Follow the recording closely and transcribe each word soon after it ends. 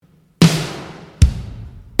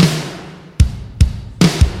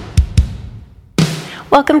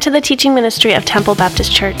Welcome to the teaching ministry of Temple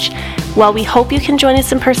Baptist Church. While we hope you can join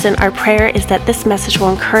us in person, our prayer is that this message will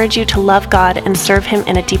encourage you to love God and serve Him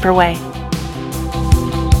in a deeper way.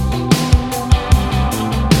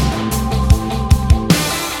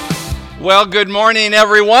 Well, good morning,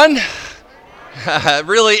 everyone. It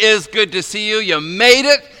really is good to see you. You made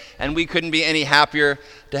it, and we couldn't be any happier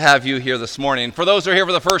to have you here this morning. For those who are here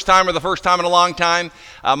for the first time or the first time in a long time,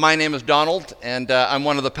 my name is Donald, and I'm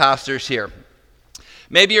one of the pastors here.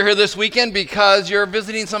 Maybe you're here this weekend because you're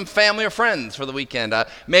visiting some family or friends for the weekend.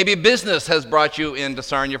 Maybe business has brought you into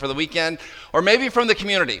Sarnia for the weekend, or maybe from the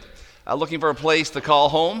community, looking for a place to call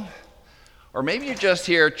home. Or maybe you're just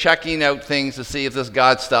here checking out things to see if this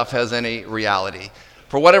God stuff has any reality.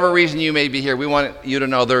 For whatever reason you may be here, we want you to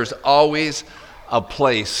know there's always a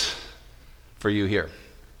place for you here.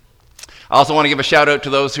 I also want to give a shout out to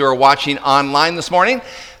those who are watching online this morning.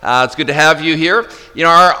 It's good to have you here. You know,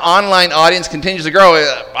 our online audience continues to grow.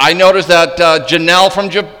 I noticed that Janelle from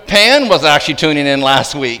Japan was actually tuning in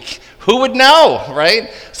last week. Who would know, right?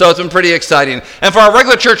 So it's been pretty exciting. And for our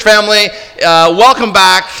regular church family, welcome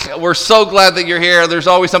back. We're so glad that you're here. There's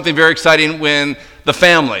always something very exciting when the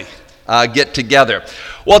family get together.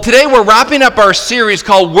 Well, today we're wrapping up our series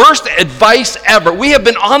called Worst Advice Ever. We have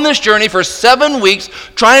been on this journey for 7 weeks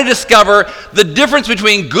trying to discover the difference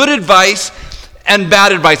between good advice and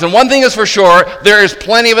bad advice. And one thing is for sure, there is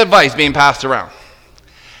plenty of advice being passed around.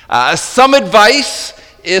 Some advice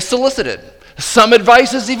is solicited. Some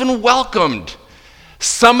advice is even welcomed.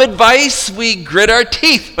 Some advice, we grit our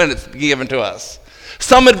teeth when it's given to us.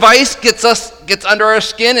 Some advice gets under our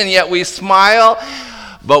skin, and yet we smile,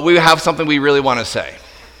 but we have something we really want to say.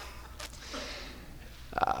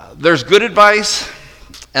 There's good advice,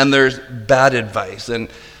 and there's bad advice. And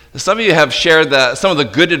some of you have shared some of the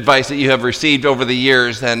good advice that you have received over the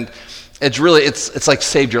years, and it's like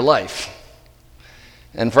saved your life.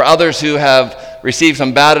 And for others who have received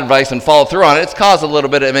some bad advice and followed through on it, it's caused a little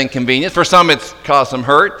bit of inconvenience. For some, it's caused some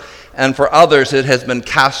hurt. And for others, it has been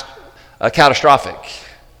catastrophic.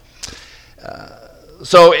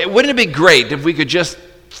 So wouldn't it be great if we could just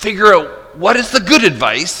figure out what is the good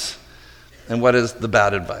advice and what is the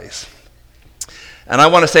bad advice? And I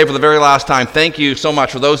want to say for the very last time, thank you so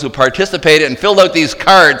much for those who participated and filled out these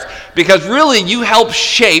cards, because really you helped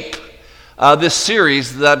shape this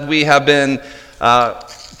series that we have been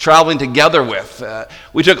traveling together with.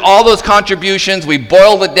 We took all those contributions, we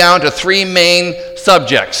boiled it down to 3 main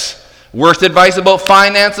subjects: worst advice about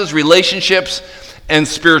finances, relationships, and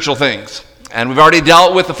spiritual things. And we've already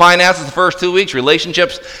dealt with the finances the first 2 weeks,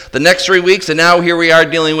 relationships the next 3 weeks, and now here we are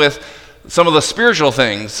dealing with some of the spiritual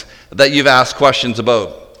things that you've asked questions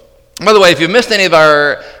about. By the way, if you missed any of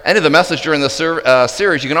the message during the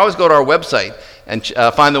series, you can always go to our website and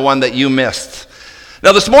find the one that you missed.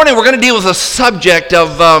 Now this morning we're going to deal with a subject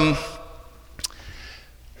of,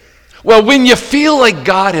 when you feel like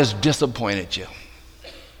God has disappointed you.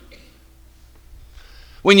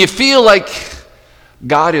 When you feel like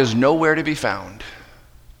God is nowhere to be found.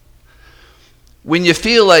 When you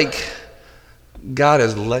feel like God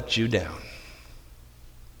has let you down.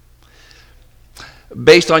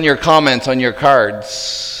 Based on your comments on your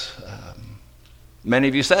cards, many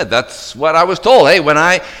of you said, that's what I was told. Hey, when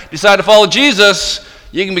I decide to follow Jesus,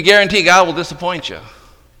 you can be guaranteed God will disappoint you.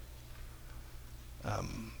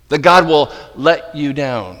 That God will let you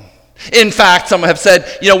down. In fact, some have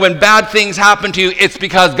said, when bad things happen to you, it's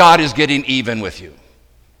because God is getting even with you.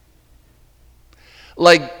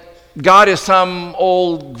 Like God is some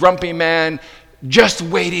old grumpy man just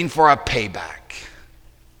waiting for a payback.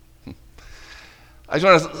 I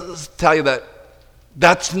just want to tell you that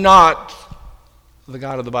that's not the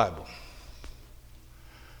God of the Bible.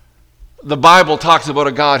 The Bible talks about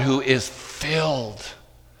a God who is filled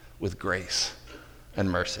with grace and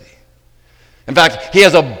mercy. In fact, He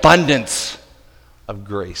has abundance of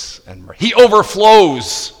grace and mercy. He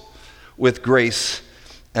overflows with grace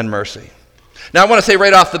and mercy. Now, I want to say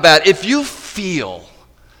right off the bat, if you feel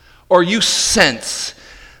or you sense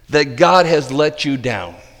that God has let you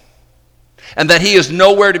down and that He is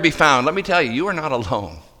nowhere to be found, let me tell you, you are not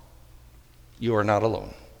alone. You are not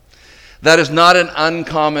alone. That is not an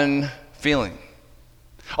uncommon feeling.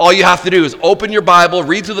 All you have to do is open your Bible,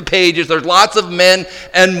 read through the pages. There's lots of men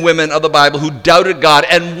and women of the Bible who doubted God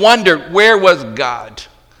and wondered where was God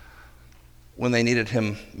when they needed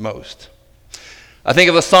Him most. I think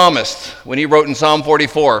of the psalmist when he wrote in Psalm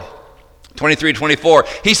 44,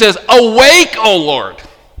 23-24. He says, "Awake, O Lord.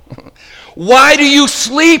 Why do you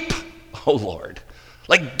sleep, O Lord?"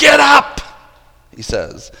 Like, get up, he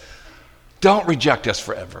says. Don't reject us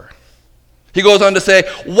forever. He goes on to say,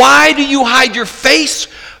 "Why do you hide your face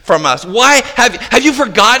from us. Why have you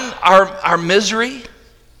forgotten our misery,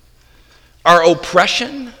 our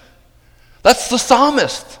oppression? That's the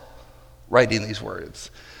psalmist writing these words.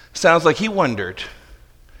 Sounds like he wondered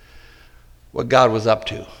what God was up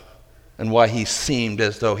to and why he seemed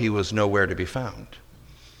as though he was nowhere to be found.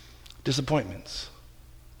 Disappointments.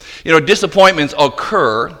 Disappointments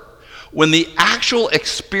occur when the actual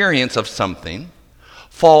experience of something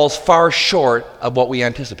falls far short of what we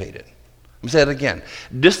anticipated. Let me say that again.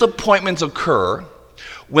 Disappointments occur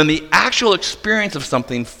when the actual experience of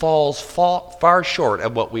something falls far short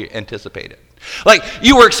of what we anticipated. Like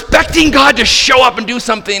you were expecting God to show up and do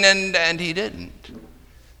something and he didn't.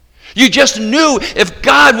 You just knew if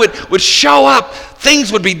God would show up,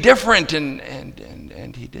 things would be different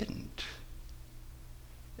and he didn't.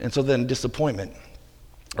 And so then disappointment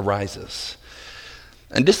arises.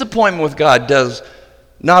 And disappointment with God does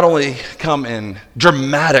not only come in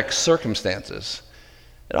dramatic circumstances,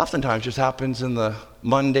 it oftentimes just happens in the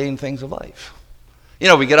mundane things of life.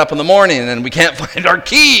 We get up in the morning and we can't find our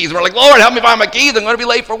keys. We're like, Lord, help me find my keys. I'm going to be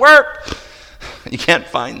late for work. You can't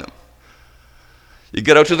find them. You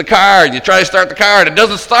get out to the car and you try to start the car and it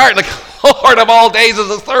doesn't start. Like, Lord, of all days is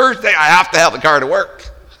a Thursday. I have to have the car to work.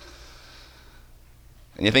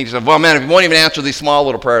 And you think to yourself, well, man, if you won't even answer these small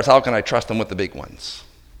little prayers, how can I trust him with the big ones?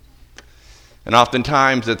 And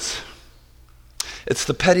oftentimes it's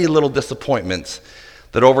the petty little disappointments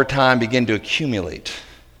that over time begin to accumulate.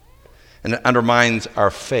 And it undermines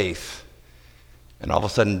our faith. And all of a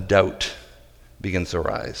sudden, doubt begins to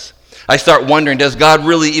arise. I start wondering, does God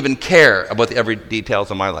really even care about the every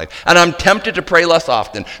details of my life? And I'm tempted to pray less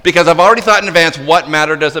often because I've already thought in advance, what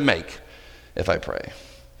matter does it make if I pray?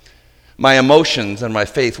 My emotions and my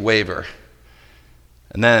faith waver.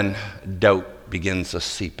 And then doubt begins to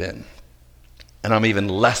seep in. And I'm even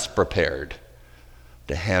less prepared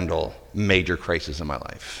to handle major crises in my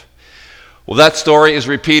life. Well, that story is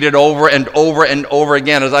repeated over and over and over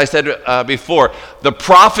again. As I said before, the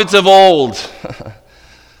prophets of old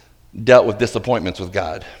dealt with disappointments with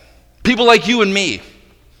God. People like you and me,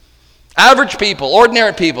 average people,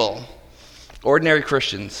 ordinary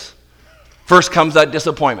Christians. First comes that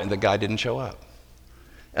disappointment that God didn't show up.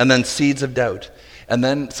 And then seeds of doubt. And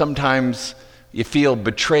then sometimes you feel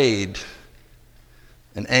betrayed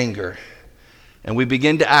and anger. And we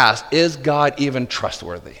begin to ask, is God even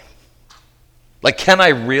trustworthy? Like, can I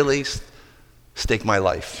really stake my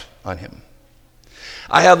life on him?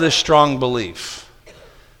 I have this strong belief,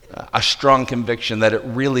 a strong conviction that it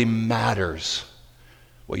really matters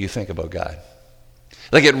what you think about God.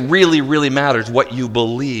 Like, it really, really matters what you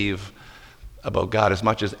believe about God as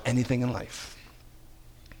much as anything in life.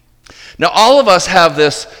 Now, all of us have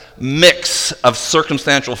this mix of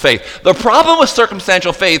circumstantial faith. The problem with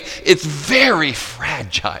circumstantial faith, it's very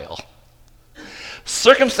fragile.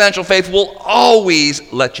 Circumstantial faith will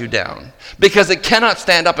always let you down because it cannot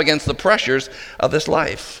stand up against the pressures of this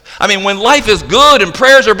life. I mean, when life is good and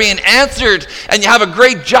prayers are being answered and you have a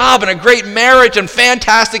great job and a great marriage and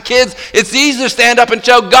fantastic kids, it's easy to stand up and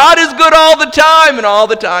shout, God is good all the time, and all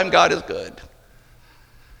the time God is good.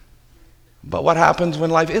 But what happens when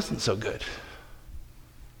life isn't so good?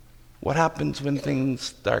 What happens when things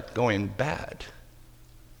start going bad?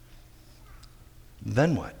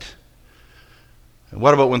 Then what? And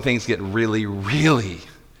what about when things get really, really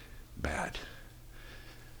bad?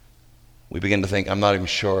 We begin to think, I'm not even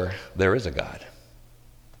sure there is a God.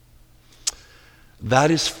 That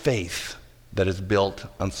is faith that is built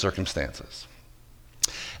on circumstances.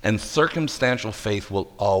 And circumstantial faith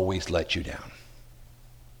will always let you down.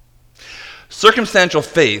 Circumstantial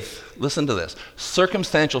faith, listen to this,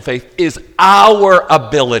 circumstantial faith is our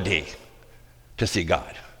ability to see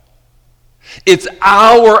God. It's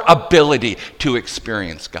our ability to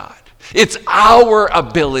experience God. It's our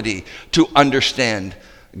ability to understand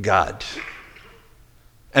God.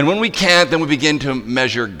 And when we can't, then we begin to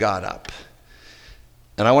measure God up.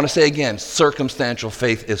 And I want to say again, circumstantial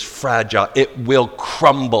faith is fragile. It will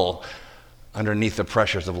crumble underneath the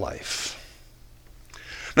pressures of life.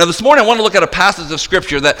 Now this morning I want to look at a passage of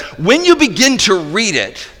Scripture that when you begin to read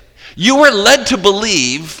it, you are led to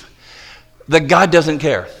believe that God doesn't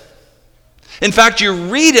care. In fact, you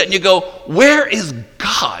read it and you go, where is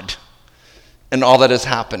God in all that is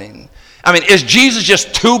happening? I mean, is Jesus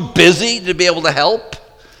just too busy to be able to help?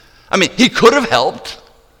 I mean, he could have helped,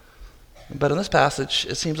 but in this passage,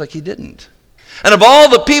 it seems like he didn't. And of all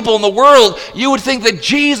the people in the world, you would think that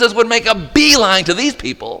Jesus would make a beeline to these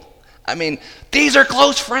people. I mean, these are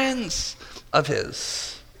close friends of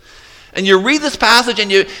his. And you read this passage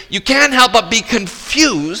and you can't help but be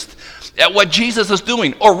confused at what Jesus is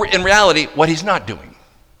doing, or in reality, what he's not doing.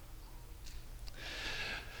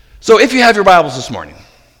 So if you have your Bibles this morning,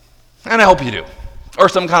 and I hope you do, or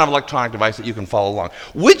some kind of electronic device that you can follow along,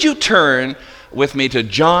 would you turn with me to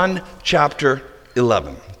John chapter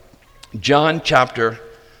 11? John chapter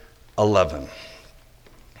 11.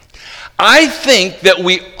 I think that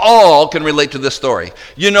we all can relate to this story.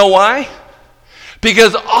 You know why?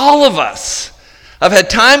 Because all of us have had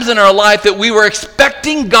times in our life that we were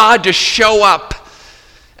expecting God to show up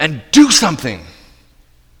and do something,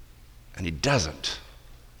 and he doesn't.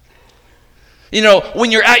 You know,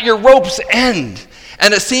 when you're at your rope's end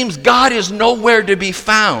and it seems God is nowhere to be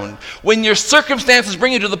found, when your circumstances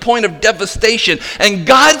bring you to the point of devastation and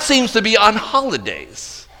God seems to be on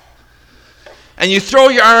holidays, and you throw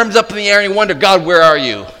your arms up in the air and you wonder, God, where are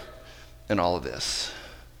you in all of this?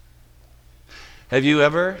 Have you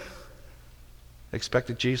ever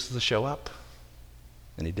expected Jesus to show up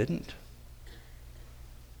and he didn't?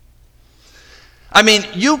 I mean,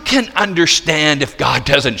 you can understand if God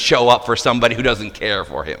doesn't show up for somebody who doesn't care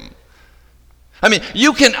for him. I mean,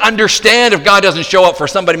 you can understand if God doesn't show up for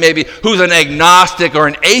somebody maybe who's an agnostic or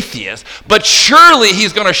an atheist, but surely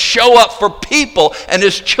he's going to show up for people and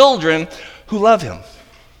his children who love him.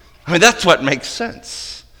 I mean, that's what makes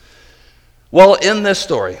sense. Well, in this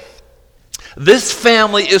story, this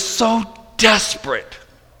family is so desperate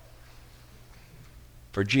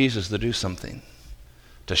for Jesus to do something,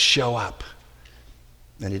 to show up.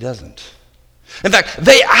 And he doesn't. In fact,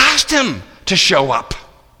 they asked him to show up.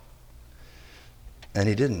 And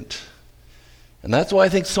he didn't. And that's why I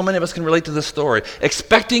think so many of us can relate to this story.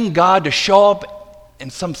 Expecting God to show up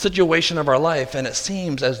in some situation of our life, and it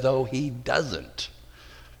seems as though he doesn't.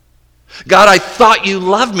 God, I thought you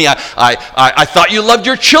loved me. I thought you loved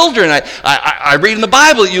your children. I read in the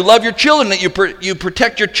Bible that you love your children, that you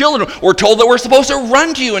protect your children. We're told that we're supposed to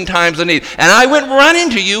run to you in times of need. And I went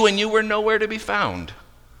running to you, and you were nowhere to be found.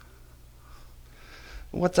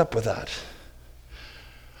 What's up with that?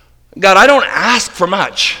 God, I don't ask for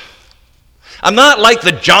much. I'm not like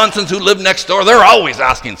the Johnsons who live next door. They're always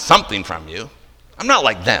asking something from you. I'm not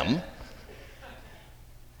like them.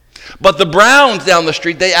 But the Browns down the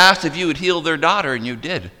street, they asked if you would heal their daughter, and you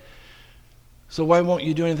did. So why won't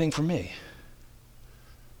you do anything for me?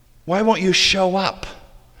 Why won't you show up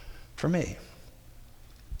for me?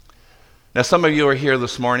 Now, some of you are here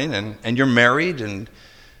this morning, and you're married, and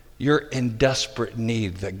you're in desperate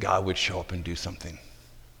need that God would show up and do something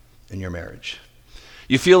in your marriage.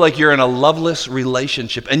 You feel like you're in a loveless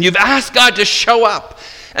relationship, and you've asked God to show up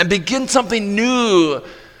and begin something new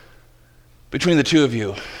between the two of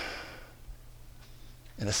you.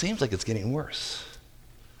 And it seems like it's getting worse.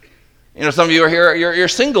 You know, some of you are here, you're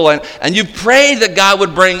single, and you prayed that God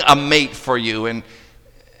would bring a mate for you, and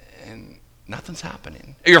nothing's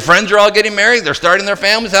happening. Your friends are all getting married, they're starting their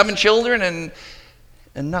families, having children, and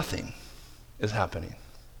nothing is happening.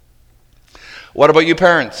 What about you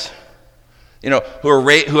parents? You know,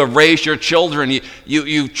 who have raised your children.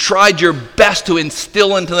 You tried your best to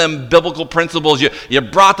instill into them biblical principles. You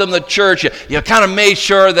brought them to church. You kind of made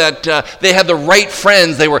sure that they had the right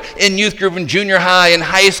friends. They were in youth group in junior high and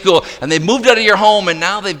high school, and they moved out of your home, and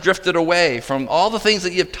now they've drifted away from all the things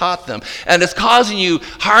that you've taught them. And it's causing you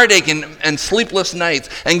heartache and sleepless nights.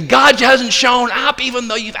 And God hasn't shown up even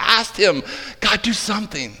though you've asked him, God, do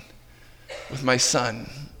something with my son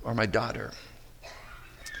or my daughter.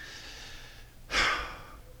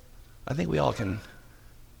 I think we all can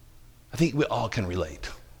relate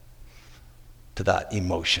to that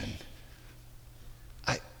emotion.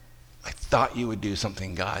 I thought you would do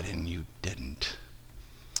something, God, and you didn't.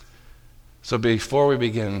 So before we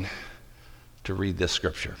begin to read this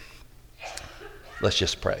scripture, let's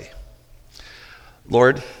just pray.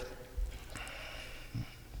 Lord,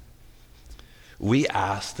 we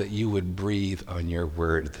ask that you would breathe on your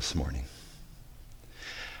word this morning.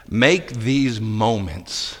 Make these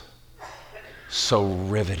moments so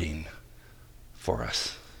riveting for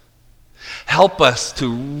us. Help us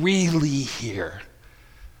to really hear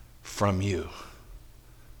from you,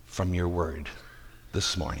 from your word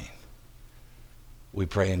this morning. We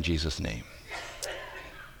pray in Jesus' name.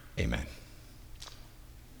 Amen.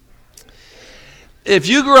 If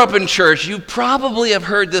you grew up in church, you probably have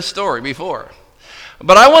heard this story before.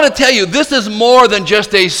 But I want to tell you, this is more than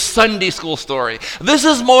just a Sunday school story. This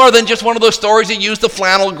is more than just one of those stories you use the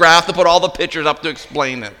flannel graph to put all the pictures up to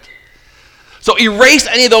explain it. So erase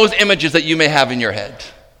any of those images that you may have in your head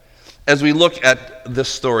as we look at this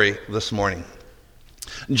story this morning.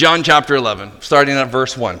 John chapter 11, starting at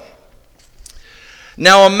verse 1.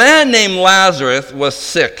 Now a man named Lazarus was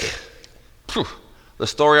sick. The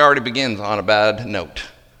story already begins on a bad note.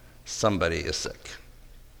 Somebody is sick.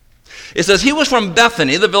 It says, he was from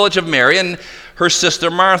Bethany, the village of Mary, and her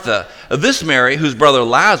sister Martha. This Mary, whose brother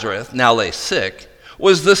Lazarus now lay sick,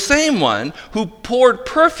 was the same one who poured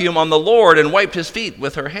perfume on the Lord and wiped his feet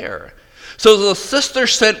with her hair. So the sister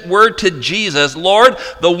sent word to Jesus, Lord,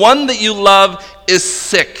 the one that you love is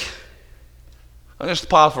sick. I'll just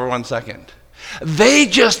pause for 1 second. They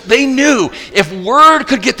knew if word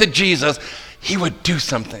could get to Jesus, he would do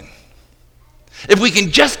something. If we can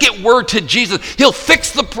just get word to Jesus, he'll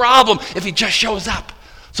fix the problem if he just shows up.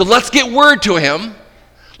 So let's get word to him.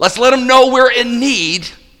 Let's let him know we're in need,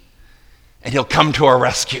 and he'll come to our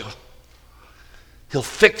rescue. He'll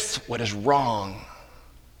fix what is wrong.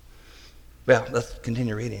 Well, let's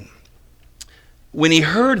continue reading. When he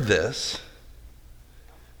heard this,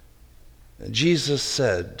 Jesus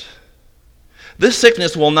said, this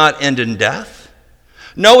sickness will not end in death.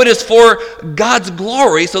 No, it is for God's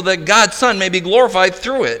glory, so that God's Son may be glorified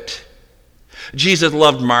through it. Jesus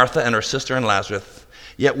loved Martha and her sister and Lazarus.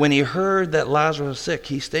 Yet when he heard that Lazarus was sick,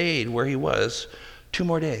 he stayed where he was 2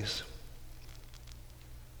 more days.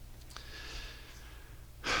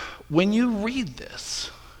 When you read this,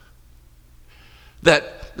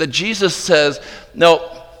 that Jesus says,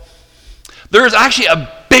 no, there's actually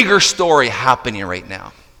a bigger story happening right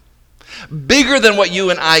now. Bigger than what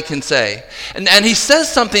you and I can say. And he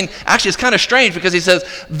says something, actually it's kind of strange, because he says,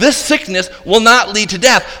 this sickness will not lead to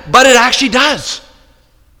death, but it actually does.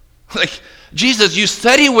 Like, Jesus, you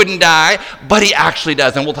said he wouldn't die, but he actually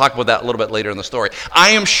does. And we'll talk about that a little bit later in the story. I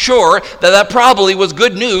am sure that probably was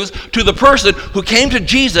good news to the person who came to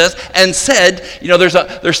Jesus and said,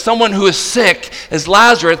 there's someone who is sick, as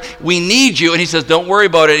Lazarus, we need you. And he says, don't worry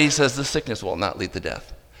about it. He says, this sickness will not lead to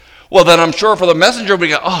death. Well, then I'm sure for the messenger, we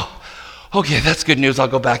go, oh, okay, that's good news. I'll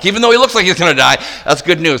go back. Even though he looks like he's going to die, that's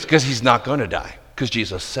good news, because he's not going to die, because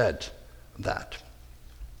Jesus said that.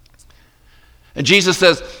 And Jesus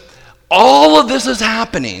says, all of this is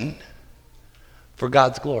happening for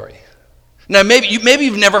God's glory. Now, maybe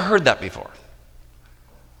you've never heard that before.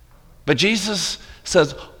 But Jesus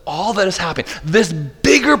says, all that is happening, this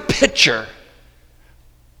bigger picture,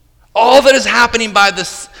 all that is happening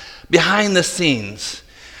behind the scenes,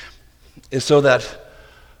 is so that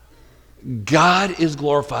God is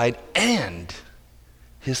glorified and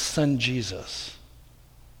his son Jesus,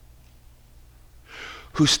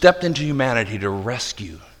 who stepped into humanity to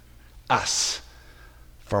rescue us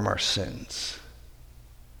from our sins.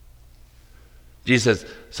 Jesus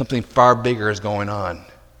says something far bigger is going on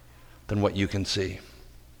than what you can see.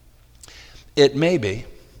 It may be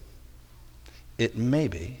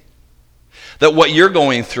that what you're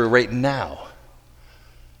going through right now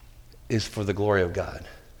is for the glory of God.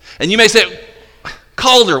 And you may say,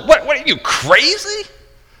 Calder, what are you, crazy?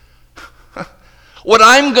 What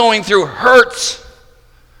I'm going through hurts.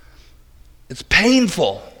 It's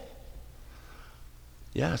painful.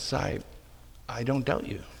 Yes, I don't doubt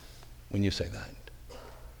you when you say that.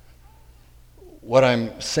 What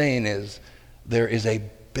I'm saying is there is a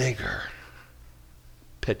bigger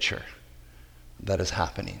picture that is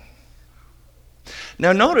happening.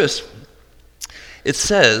 Now notice, it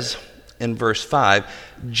says in verse 5,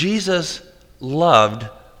 Jesus loved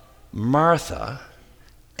Martha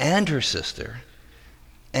and her sister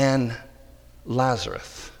and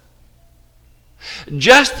Lazarus.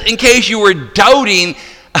 Just in case you were doubting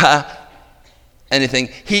anything,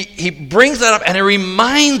 he brings that up and it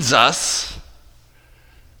reminds us,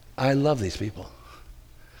 I love these people.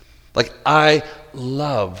 Like, I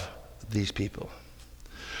love these people.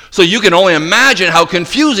 So you can only imagine how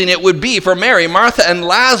confusing it would be for Mary, Martha, and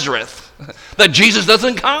Lazarus that Jesus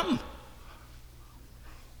doesn't come.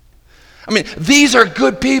 I mean, these are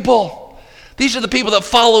good people. These are the people that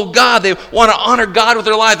follow God. They want to honor God with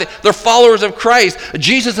their life. They're followers of Christ.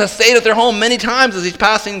 Jesus has stayed at their home many times as he's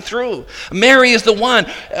passing through. Mary is the one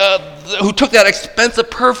who took that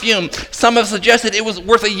expensive perfume. Some have suggested it was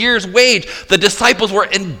worth a year's wage. The disciples were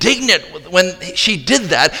indignant when she did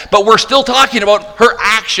that, but we're still talking about her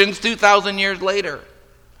actions 2,000 years later.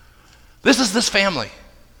 This is this family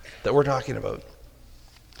that we're talking about.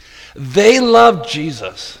 They loved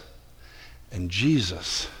Jesus, and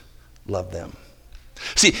Jesus loved them.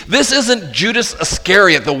 See, this isn't Judas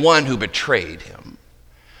Iscariot, the one who betrayed him.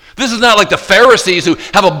 This is not like the Pharisees who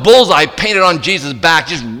have a bullseye painted on Jesus' back,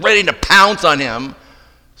 just ready to pounce on him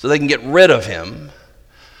so they can get rid of him.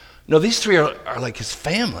 No, these three are like his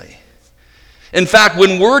family. In fact,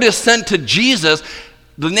 when word is sent to Jesus,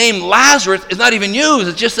 the name Lazarus is not even used.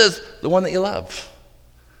 It just says, the one that you love.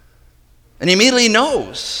 And he immediately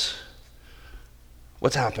knows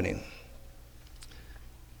what's happening.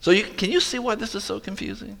 So can you see why this is so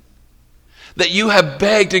confusing? that you have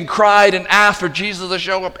begged and cried and asked for Jesus to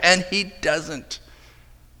show up, and he doesn't.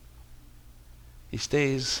 He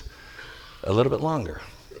stays a little bit longer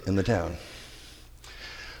in the town.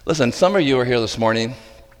 Listen, some of you are here this morning,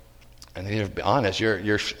 and to be honest,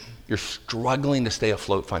 you're struggling to stay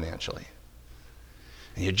afloat financially.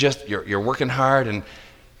 And you're working hard, and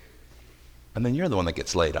then you're the one that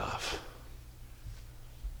gets laid off.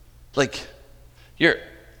 Like, you're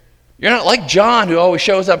not like John, who always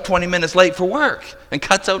shows up 20 minutes late for work and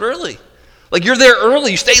cuts out early. Like, you're there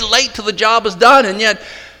early, you stay late till the job is done, and yet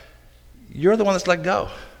you're the one that's let go.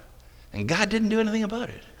 And God didn't do anything about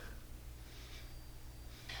it.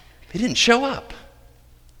 He didn't show up.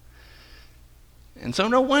 And so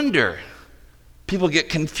no wonder people get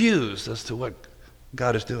confused as to what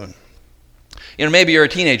God is doing. You know, maybe you're a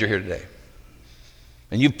teenager here today,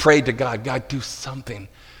 and you've prayed to God, God, do something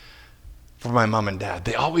for my mom and dad.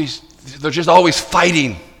 They're just always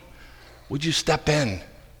fighting. Would you step in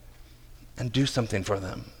and do something for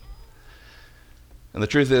them? And the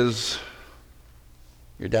truth is,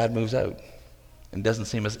 your dad moves out and doesn't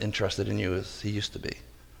seem as interested in you as he used to be.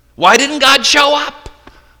 Why didn't God show up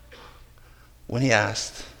when he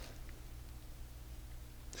asked?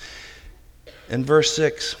 In verse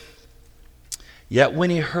 6, yet when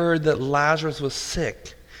he heard that Lazarus was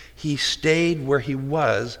sick, he stayed where he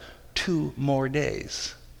was 2 more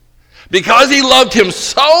days. Because he loved him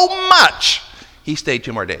so much, he stayed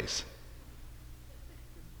 2 more days.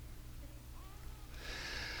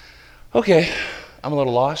 Okay, I'm a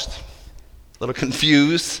little lost, a little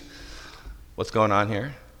confused. What's going on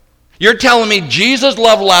here? You're telling me Jesus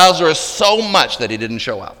loved Lazarus so much that he didn't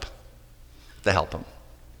show up to help him.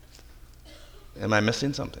 Am I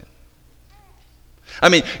missing something? I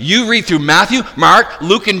mean, you read through Matthew, Mark,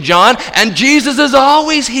 Luke, and John, and Jesus is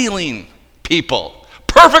always healing people.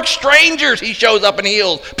 Perfect strangers he shows up and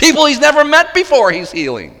heals. People he's never met before he's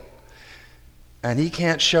healing. And he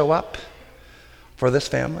can't show up for this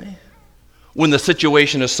family when the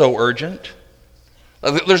situation is so urgent.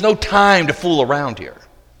 There's no time to fool around here.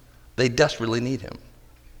 They desperately need him.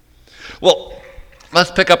 Well, let's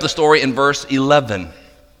pick up the story in verse 11.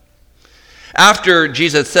 After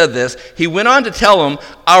Jesus said this, he went on to tell them,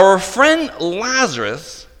 our friend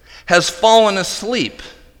Lazarus has fallen asleep,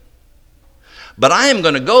 but I am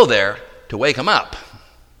going to go there to wake him up.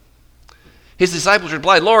 His disciples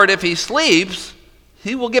replied, Lord, if he sleeps,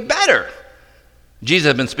 he will get better. Jesus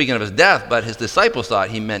had been speaking of his death, but his disciples thought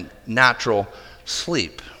he meant natural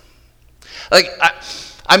sleep.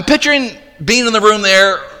 I'm picturing being in the room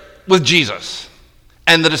there with Jesus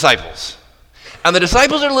and the disciples. And the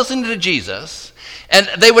disciples are listening to Jesus, and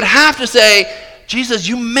they would have to say, Jesus,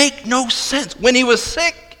 you make no sense. When he was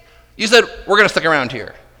sick, you said, we're going to stick around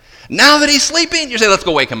here. Now that he's sleeping, you say, let's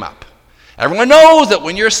go wake him up. Everyone knows that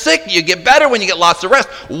when you're sick, you get better when you get lots of rest.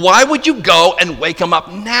 Why would you go and wake him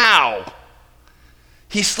up now?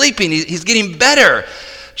 He's sleeping. He's getting better.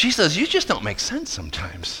 Jesus, you just don't make sense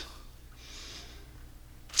sometimes.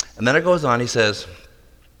 And then it goes on. He says,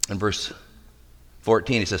 in verse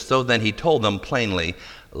 14, he says, so then he told them plainly,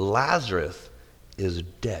 Lazarus is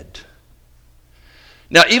dead.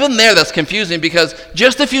 Now, even there, that's confusing because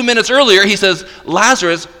just a few minutes earlier, he says,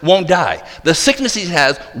 Lazarus won't die. The sickness he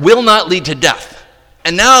has will not lead to death.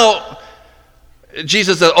 And now,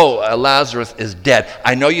 Jesus says, Lazarus is dead.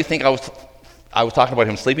 I know you think I was talking about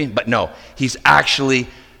him sleeping, but no, he's actually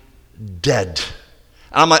dead.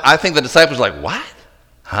 And I think the disciples are like, what?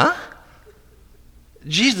 Huh?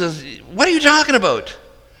 Jesus, what are you talking about?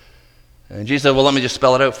 And Jesus said, well, let me just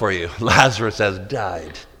spell it out for you. Lazarus has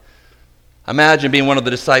died. Imagine being one of the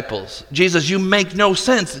disciples. Jesus, you make no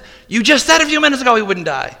sense. You just said a few minutes ago he wouldn't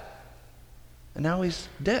die. And now he's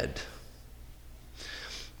dead.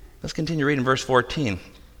 Let's continue reading verse 14.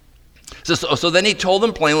 So then he told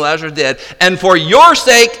them plainly, Lazarus is dead, and for your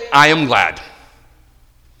sake I am glad.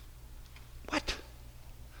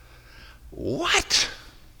 What?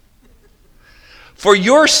 For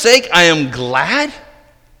your sake I am glad?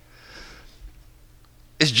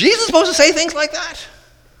 Is Jesus supposed to say things like that?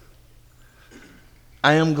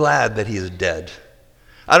 I am glad that he is dead.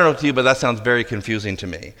 I don't know to you, but that sounds very confusing to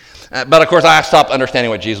me. But of course, I stopped understanding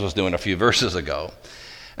what Jesus was doing a few verses ago.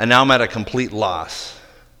 And now I'm at a complete loss.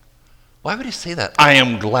 Why would he say that? I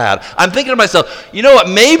am glad. I'm thinking to myself, you know what?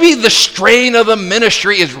 Maybe the strain of the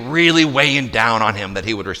ministry is really weighing down on him that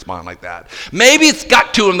he would respond like that. Maybe it's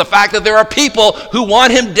got to him the fact that there are people who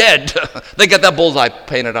want him dead. They get that bullseye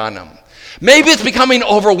painted on them. Maybe it's becoming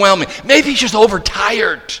overwhelming. Maybe he's just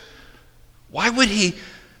overtired. Why would he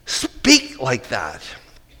speak like that?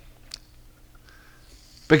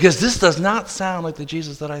 Because this does not sound like the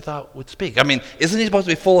Jesus that I thought would speak. I mean, isn't he supposed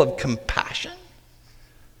to be full of compassion?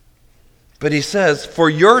 But he says, for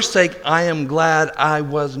your sake, I am glad I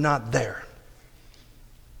was not there,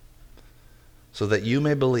 so that you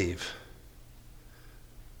may believe.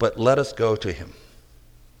 But let us go to him.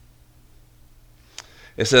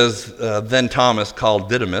 It says, then Thomas, called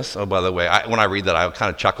Didymus. Oh, by the way, when I read that, I kind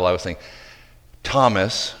of chuckle. I was thinking,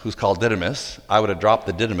 Thomas, who's called Didymus. I would have dropped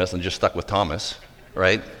the Didymus and just stuck with Thomas,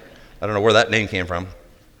 right? I don't know where that name came from.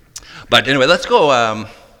 But anyway, let's go.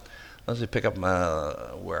 Let's pick up,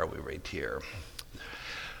 where are we right here?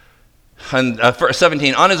 And, verse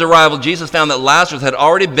 17, on his arrival, Jesus found that Lazarus had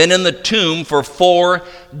already been in the tomb for 4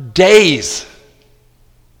 days.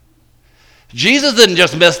 Jesus didn't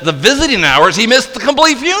just miss the visiting hours, he missed the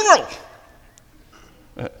complete funeral.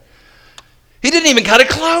 He didn't even cut it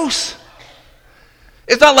close.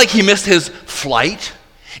 It's not like he missed his flight.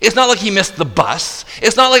 It's not like he missed the bus.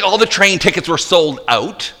 It's not like all the train tickets were sold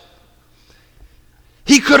out.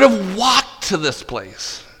 He could have walked to this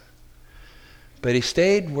place. But he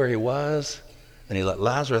stayed where he was, and he let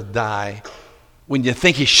Lazarus die when you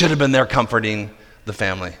think he should have been there comforting the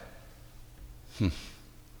family.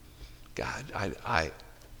 God, I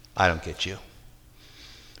don't get you.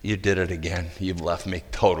 You did it again. You've left me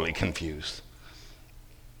totally confused.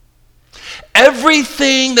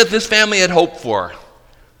 Everything that this family had hoped for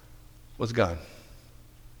was gone.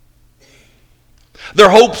 Their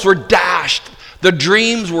hopes were dashed. Their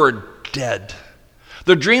dreams were dead.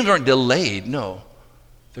 Their dreams weren't delayed. No,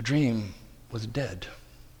 the dream was dead.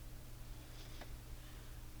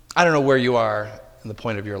 I don't know where you are in the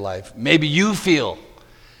point of your life. Maybe you feel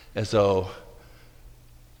as though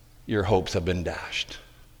your hopes have been dashed,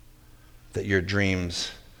 that your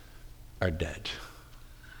dreams are dead.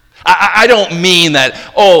 I don't mean that,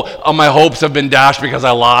 my hopes have been dashed because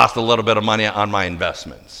I lost a little bit of money on my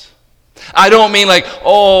investments. I don't mean like,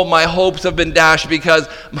 my hopes have been dashed because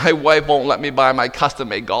my wife won't let me buy my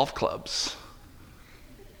custom-made golf clubs.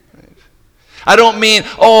 Right? I don't mean,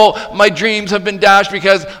 my dreams have been dashed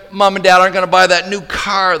because mom and dad aren't going to buy that new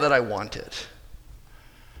car that I wanted.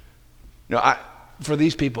 No, for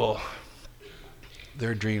these people,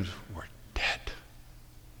 their dreams were dead.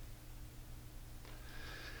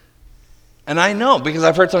 And I know, because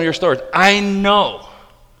I've heard some of your stories, I know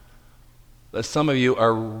that some of you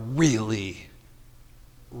are really,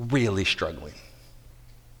 really struggling.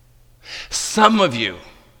 Some of you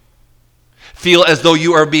feel as though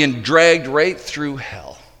you are being dragged right through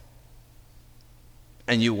hell.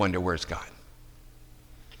 And you wonder, where's God?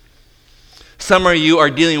 Some of you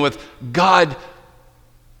are dealing with, God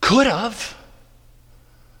could have.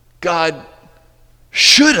 God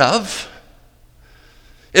should have.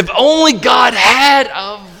 If only God had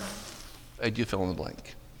of. I do fill in the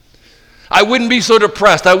blank. I wouldn't be so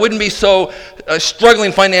depressed. I wouldn't be so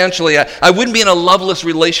struggling financially. I wouldn't be in a loveless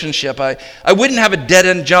relationship. I wouldn't have a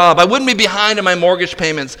dead-end job. I wouldn't be behind in my mortgage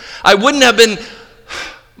payments. I wouldn't have been,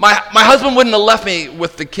 my husband wouldn't have left me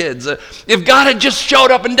with the kids. If God had just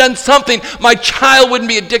showed up and done something, my child wouldn't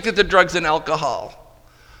be addicted to drugs and alcohol.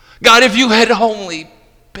 God, if you had only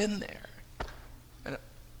been there.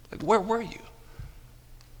 Like, where were you?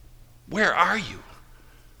 Where are you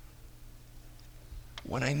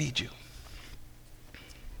when I need you?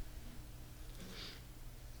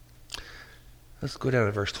 Let's go down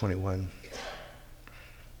to verse 21.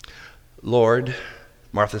 Lord,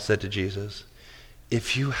 Martha said to Jesus,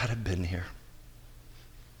 if you had been here,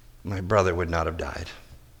 my brother would not have died.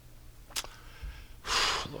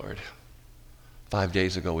 Lord, 5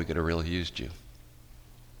 days ago we could have really used you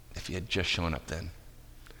if you had just shown up then.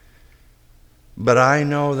 But I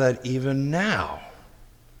know that even now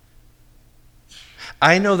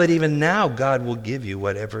God will give you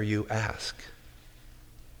whatever you ask.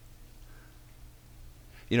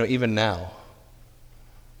 You know, even now,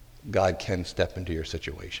 God can step into your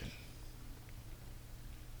situation.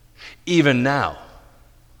 Even now,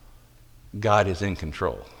 God is in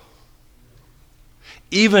control.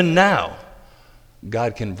 Even now,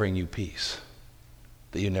 God can bring you peace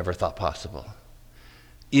that you never thought possible.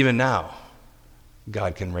 Even now,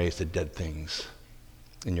 God can raise the dead things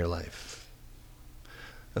in your life.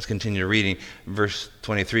 Let's continue reading. Verse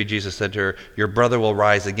 23, Jesus said to her, your brother will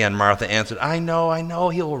rise again. Martha answered, I know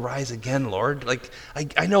he will rise again, Lord. Like,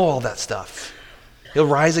 I know all that stuff. He'll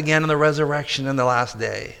rise again in the resurrection in the last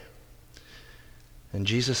day. And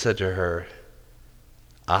Jesus said to her,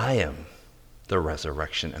 I am the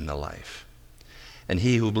resurrection and the life. And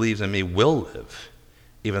he who believes in me will live,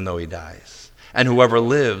 even though he dies. And whoever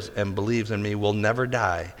lives and believes in me will never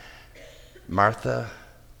die. Martha,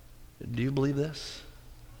 do you believe this?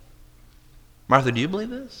 Martha, do you believe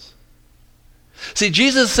this? See,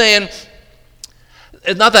 Jesus is saying,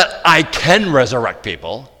 it's not that I can resurrect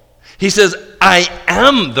people. He says, I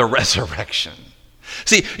am the resurrection.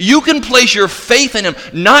 See, you can place your faith in him,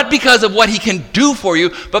 not because of what he can do for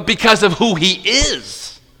you, but because of who he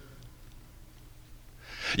is.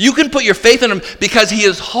 You can put your faith in him because he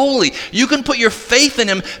is holy. You can put your faith in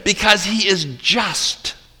him because he is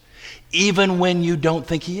just, even when you don't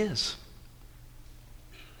think he is.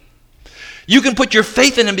 You can put your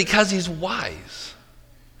faith in him because he's wise.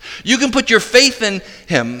 You can put your faith in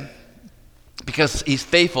him because he's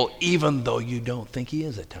faithful, even though you don't think he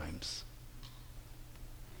is at times.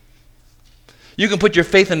 You can put your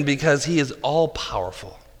faith in him because he is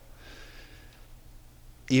all-powerful,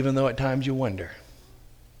 even though at times you wonder.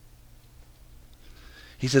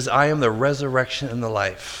 He says, I am the resurrection and the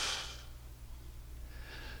life.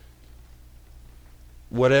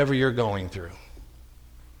 Whatever you're going through,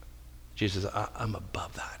 Jesus says, I'm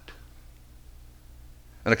above that.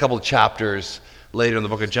 And a couple of chapters later in the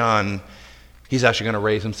book of John, he's actually going to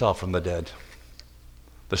raise himself from the dead.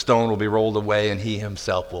 The stone will be rolled away and he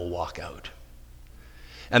himself will walk out.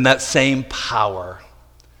 And that same power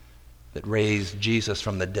that raised Jesus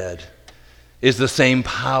from the dead is the same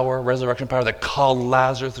power, resurrection power, that called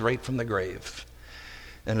Lazarus right from the grave.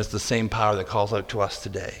 And it's the same power that calls out to us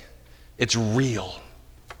today. It's real.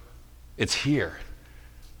 It's here.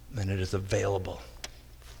 And it is available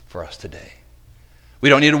for us today. We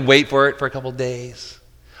don't need to wait for it for a couple days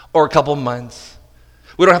or a couple months.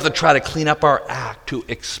 We don't have to try to clean up our act to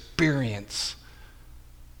experience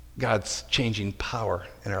God's changing power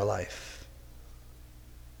in our life.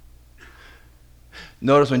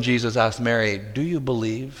 Notice when Jesus asked Mary, do you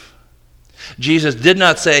believe? Jesus did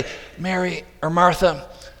not say, Mary or Martha,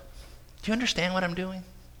 do you understand what I'm doing?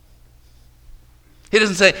 He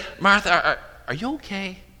doesn't say, Martha, are you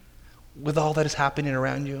okay with all that is happening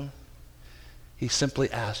around you? He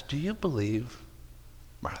simply asked, do you believe,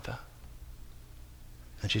 Martha?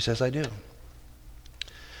 And she says, I do.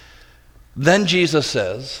 Then Jesus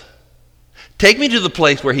says, take me to the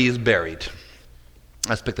place where he is buried.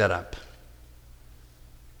 Let's pick that up.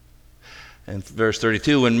 And verse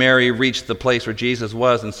 32, when Mary reached the place where Jesus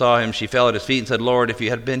was and saw him, she fell at his feet and said, Lord, if you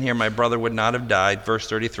had been here, my brother would not have died. Verse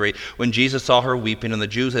 33, when Jesus saw her weeping and the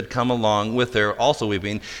Jews had come along with her also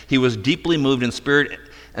weeping, he was deeply moved in spirit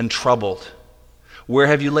and troubled. Where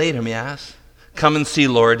have you laid him, he asked. Come and see,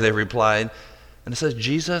 Lord, they replied. And it says,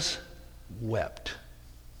 Jesus wept.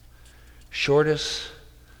 Shortest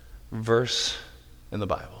verse in the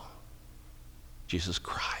Bible. Jesus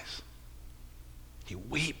cries. He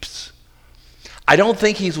weeps. I don't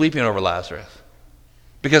think he's weeping over Lazarus,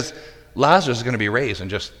 because Lazarus is going to be raised in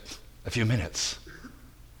just a few minutes.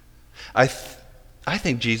 I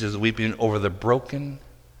think Jesus is weeping over the broken,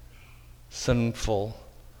 sinful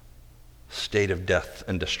state of death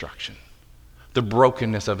and destruction, the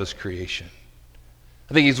brokenness of his creation.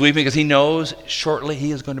 I think he's weeping because he knows shortly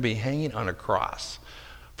he is going to be hanging on a cross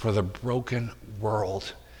for the broken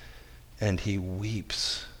world, and he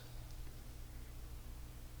weeps.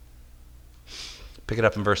 Pick it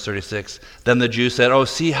up in verse 36. Then the Jews said, oh,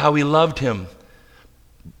 see how he loved him.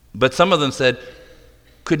 But some of them said,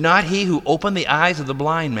 could not he who opened the eyes of the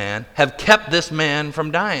blind man have kept this man from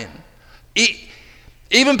dying?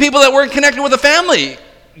 Even people that weren't connected with the family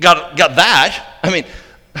got that. I mean,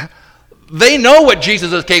 they know what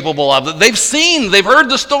Jesus is capable of. They've heard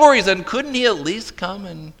the stories, and couldn't he at least come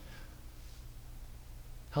and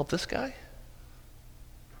help this guy?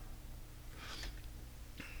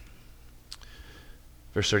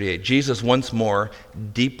 Verse 38, Jesus once more,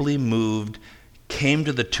 deeply moved, came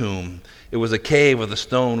to the tomb. It was a cave with a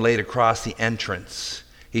stone laid across the entrance.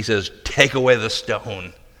 He says, take away the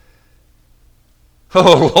stone.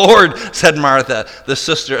 Oh, Lord, said Martha, the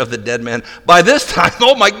sister of the dead man. By this time,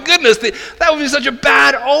 oh my goodness, that would be such a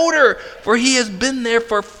bad odor, for he has been there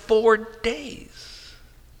for 4 days.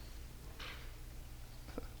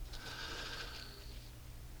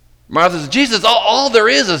 Martha says, Jesus, all there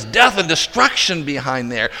is death and destruction behind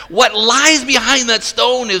there. What lies behind that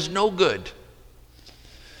stone is no good.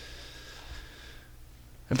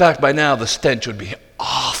 In fact, by now, the stench would be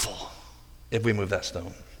awful if we move that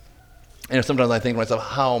stone. And sometimes I think to myself,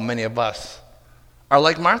 how many of us are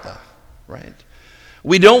like Martha, right?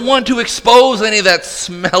 We don't want to expose any of that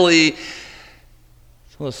smelly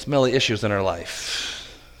issues in our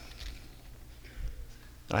life.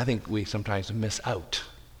 And I think we sometimes miss out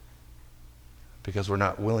because we're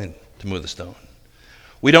not willing to move the stone.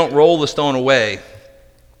 We don't roll the stone away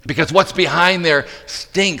because what's behind there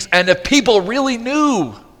stinks. And if people really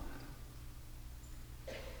knew,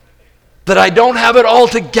 that I don't have it all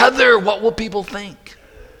together. What will people think?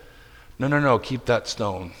 No. Keep that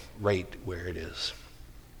stone right where it is.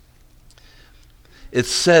 It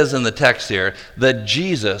says in the text here that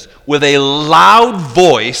Jesus, with a loud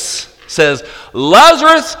voice, says,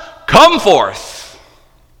 Lazarus, come forth.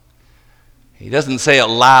 He doesn't say it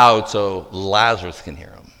loud so Lazarus can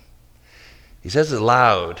hear him. He says it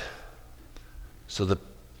loud so the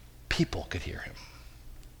people could hear him.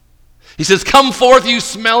 He says, come forth, you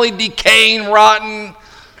smelly, decaying, rotten,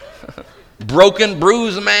 broken,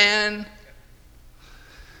 bruised man.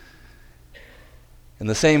 And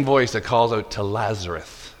the same voice that calls out to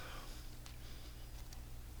Lazarus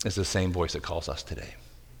is the same voice that calls us today.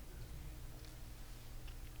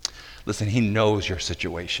 Listen, he knows your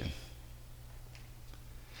situation.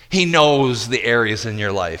 He knows the areas in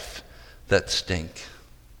your life that stink.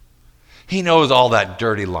 He knows all that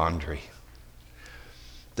dirty laundry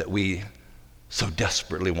that we so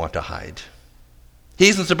desperately want to hide. He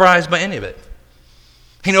isn't surprised by any of it.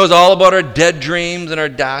 He knows all about our dead dreams and our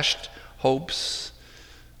dashed hopes,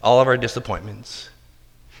 all of our disappointments.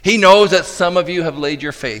 He knows that some of you have laid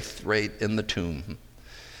your faith right in the tomb.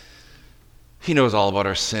 He knows all about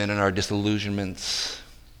our sin and our disillusionments.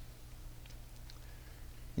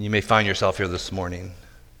 And you may find yourself here this morning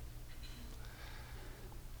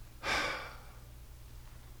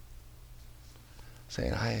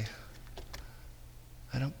saying, I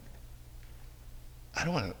don't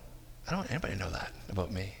want anybody to know that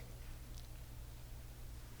about me.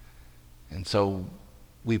 And so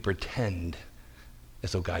we pretend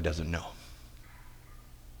as though God doesn't know.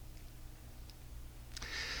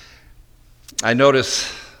 I notice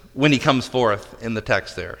when he comes forth in the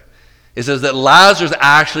text there, it says that Lazarus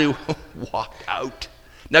actually walked out.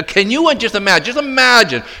 Now, can you just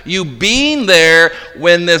imagine you being there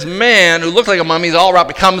when this man who looks like a mummy, he's all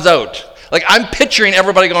wrapped, comes out. Like, I'm picturing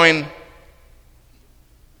everybody going,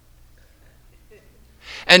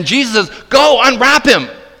 and Jesus says, go, unwrap him.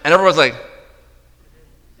 And everyone's like,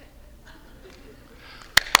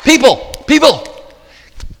 people,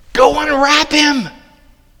 go unwrap him.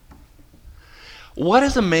 What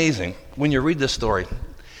is amazing when you read this story,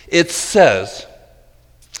 it says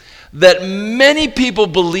that many people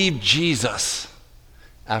believed Jesus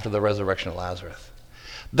after the resurrection of Lazarus.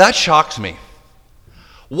 That shocks me.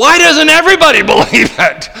 Why doesn't everybody believe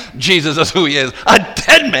that Jesus is who he is? A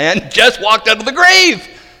dead man just walked out of the grave.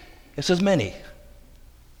 It says many.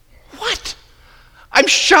 What? I'm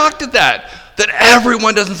shocked at that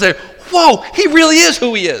everyone doesn't say, whoa, he really is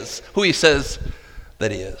who he is, who he says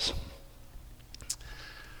that he is.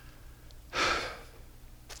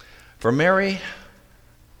 For Mary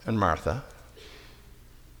and Martha,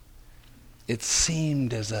 it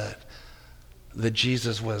seemed as that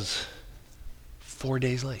Jesus was 4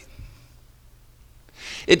 days late.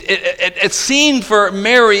 It seemed for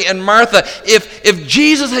Mary and Martha, if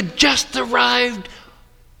Jesus had just arrived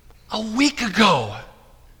a week ago,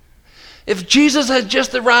 if Jesus had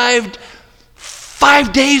just arrived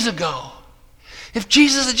 5 days ago, if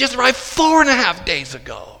Jesus had just arrived 4.5 days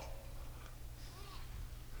ago,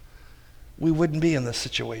 we wouldn't be in this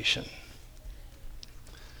situation.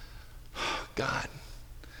 God,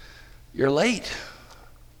 you're late.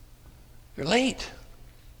 You're late.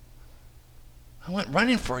 I went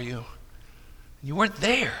running for you, and you weren't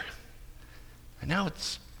there. And now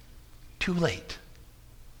it's too late.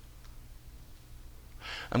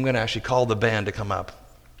 I'm going to actually call the band to come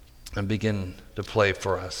up and begin to play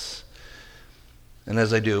for us. And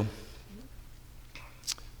as I do,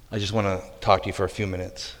 I just want to talk to you for a few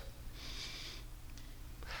minutes.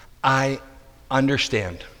 I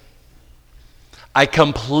understand. I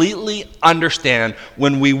completely understand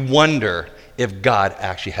when we wonder if God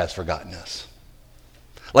actually has forgotten us.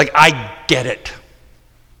 Like, I get it.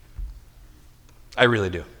 I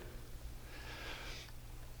really do.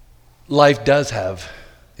 Life does have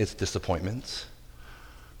its disappointments.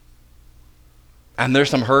 And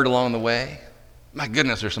there's some hurt along the way. My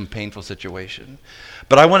goodness, there's some painful situation.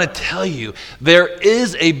 But I want to tell you, there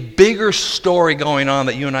is a bigger story going on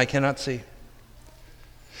that you and I cannot see.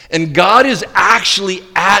 And God is actually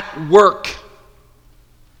at work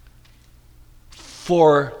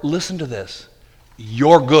for, listen to this,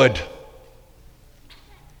 your good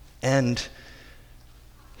and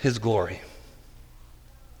his glory.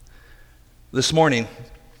 This morning,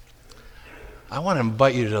 I want to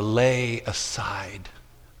invite you to lay aside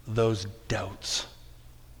those doubts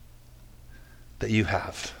that you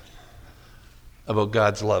have about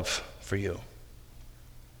God's love for you.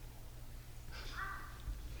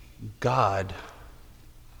 God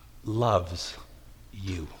loves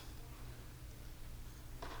you.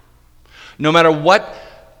 No matter what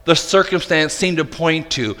the circumstance seemed to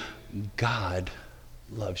point to, God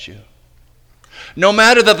loves you. No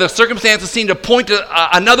matter that the circumstances seem to point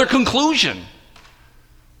to another conclusion,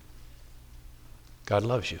 God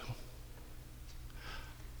loves you.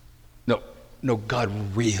 No,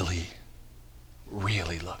 God really,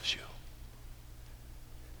 really loves you.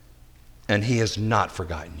 And he has not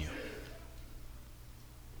forgotten you.